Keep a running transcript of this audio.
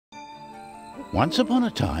Once upon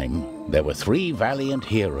a time, there were 3 valiant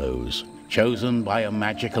heroes chosen by a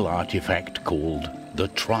magical artifact called the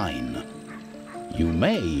Trine. You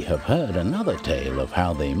may have heard another tale of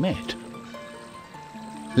how they met.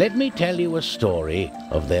 Let me tell you a story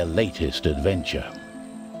of their latest adventure.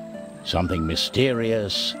 Something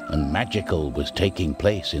mysterious and magical was taking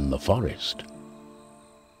place in the forest.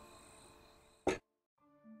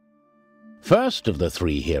 First of the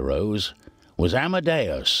 3 heroes was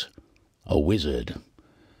Amadeus, a wizard.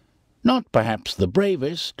 Not perhaps the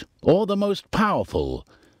bravest or the most powerful,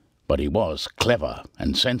 but he was clever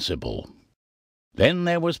and sensible. Then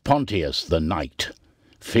there was Pontius the knight,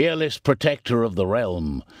 fearless protector of the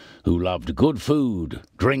realm, who loved good food,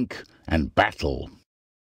 drink, and battle.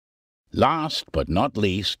 Last but not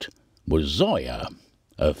least was Zoya,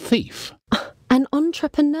 a thief. An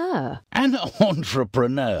entrepreneur. An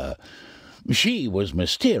entrepreneur. She was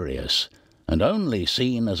mysterious and only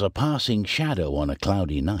seen as a passing shadow on a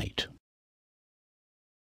cloudy night.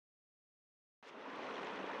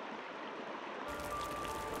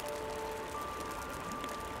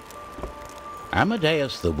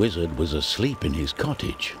 Amadeus the wizard was asleep in his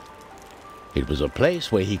cottage. It was a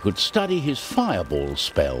place where he could study his fireball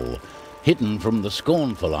spell, hidden from the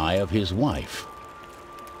scornful eye of his wife.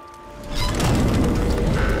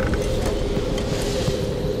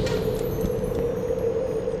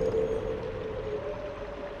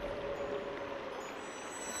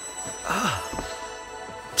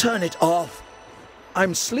 Turn it off!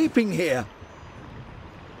 I'm sleeping here!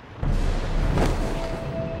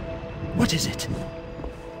 What is it?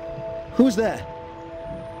 Who's there?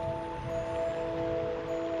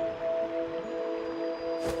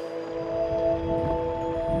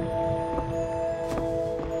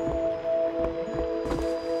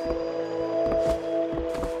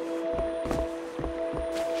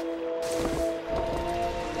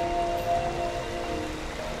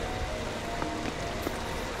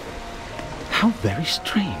 How very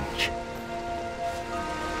strange.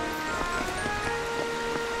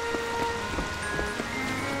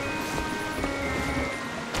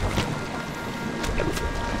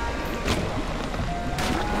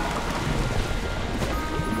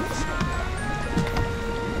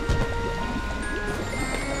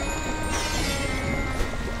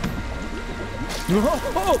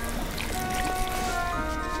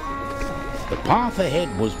 The path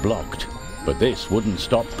ahead was blocked, but this wouldn't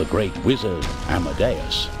stop the great wizard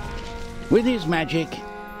Amadeus. With his magic,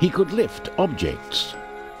 he could lift objects.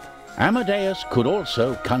 Amadeus could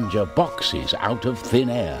also conjure boxes out of thin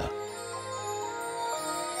air.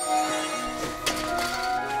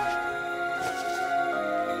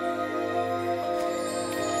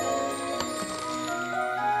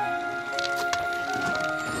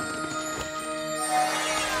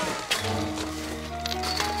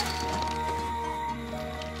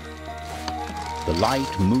 The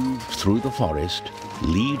light moved through the forest,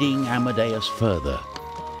 leading Amadeus further.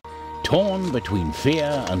 Torn between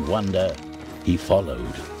fear and wonder, he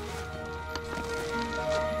followed.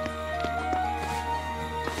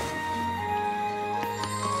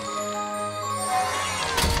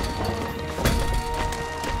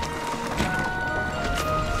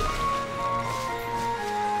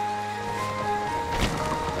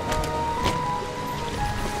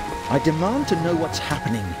 I demand to know what's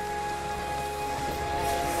happening.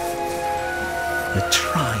 The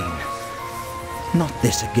Trine. Not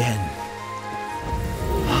this again.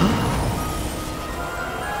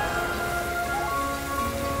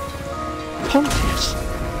 Pontius!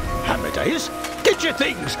 Amadeus, get your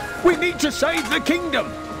things! We need to save the kingdom!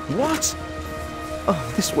 What?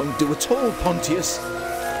 Oh, this won't do at all, Pontius.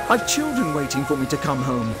 I've children waiting for me to come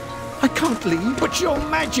home. I can't leave. But your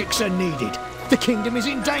magics are needed. The kingdom is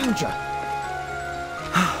in danger.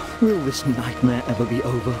 Will this nightmare ever be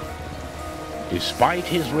over? Despite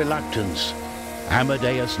his reluctance,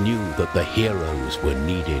 Amadeus knew that the heroes were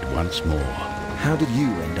needed once more. How did you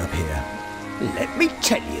end up here? Let me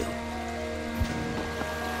tell you.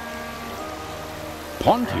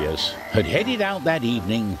 Pontius had headed out that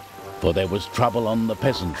evening, for there was trouble on the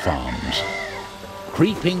peasant farms.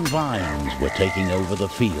 Creeping vines were taking over the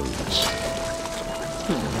fields.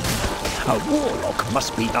 A warlock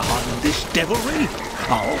must be behind this devilry.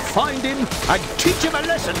 I'll find him and teach him a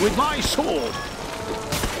lesson with my sword.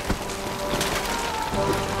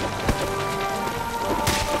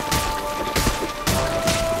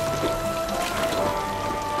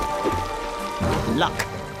 Luck.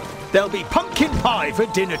 There'll be pumpkin pie for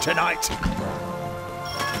dinner tonight.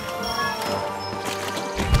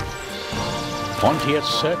 Pontius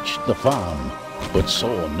searched the farm, but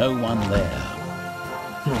saw no one there.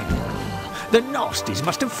 The nasties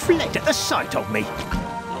must have fled at the sight of me.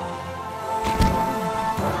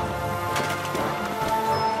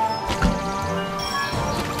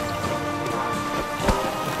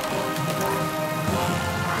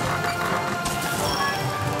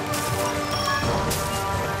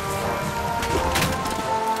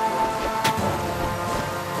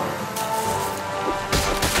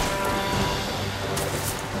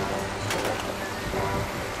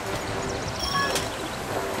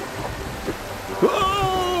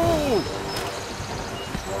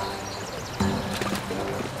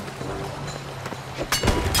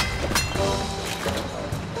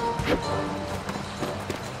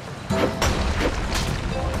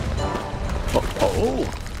 Oh,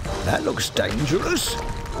 that looks dangerous.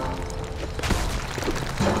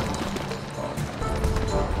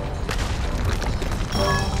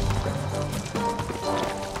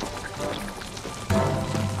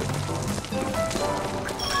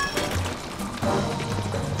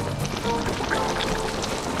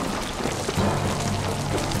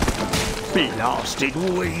 Blasted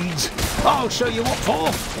weeds! I'll show you what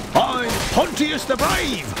for! I'm Pontius the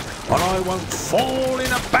Brave, and I won't fall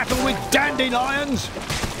in a battle with dandelions!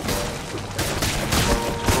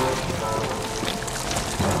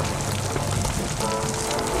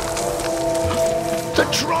 The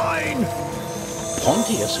Trine!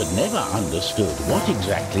 Pontius had never understood what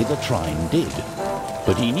exactly the Trine did,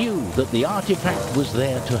 but he knew that the artifact was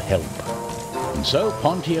there to help, and so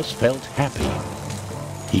Pontius felt happy.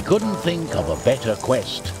 He couldn't think of a better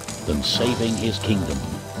quest than saving his kingdom.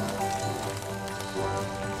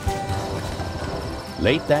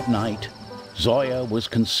 Late that night, Zoya was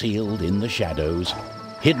concealed in the shadows,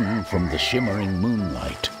 hidden from the shimmering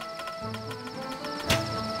moonlight.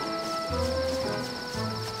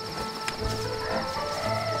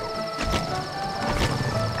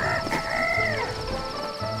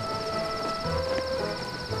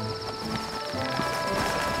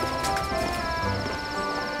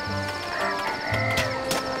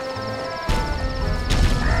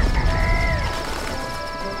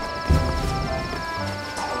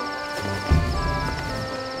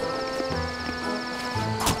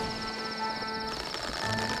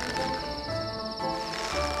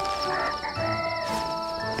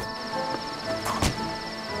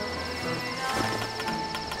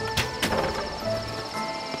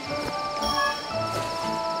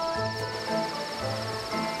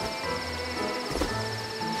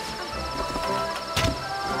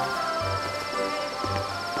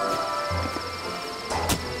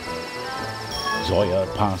 Zoya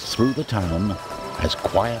passed through the town as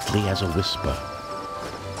quietly as a whisper.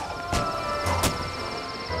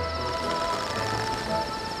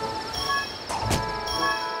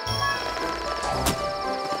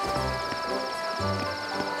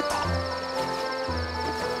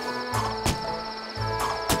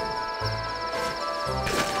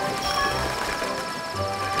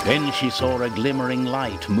 Then she saw a glimmering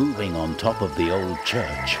light moving on top of the old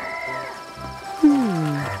church.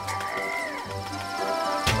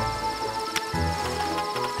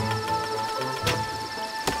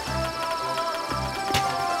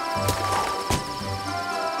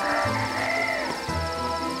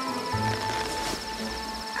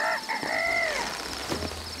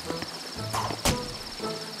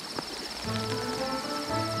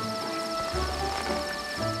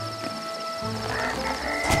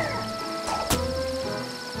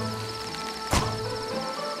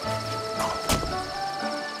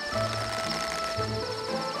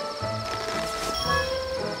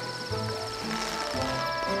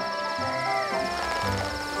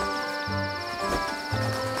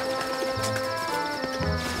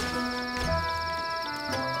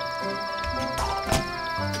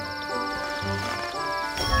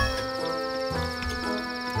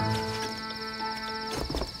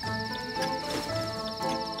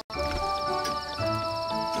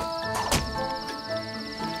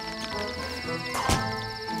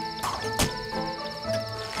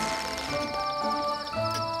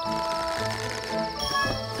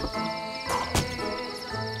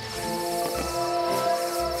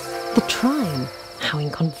 The Trine? How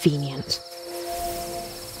inconvenient.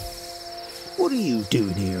 What are you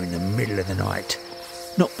doing here in the middle of the night?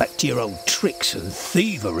 Not back to your old tricks and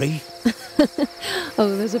thievery.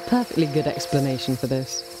 Oh, there's a perfectly good explanation for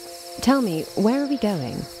this. Tell me, where are we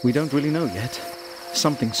going? We don't really know yet.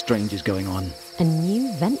 Something strange is going on. A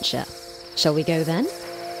new venture. Shall we go then?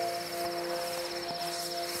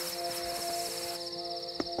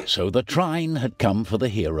 So the Trine had come for the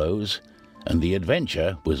heroes, and the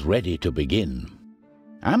adventure was ready to begin.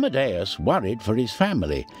 Amadeus worried for his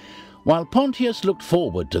family, while Pontius looked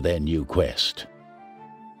forward to their new quest.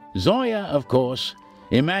 Zoya, of course,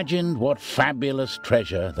 imagined what fabulous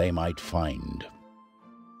treasure they might find.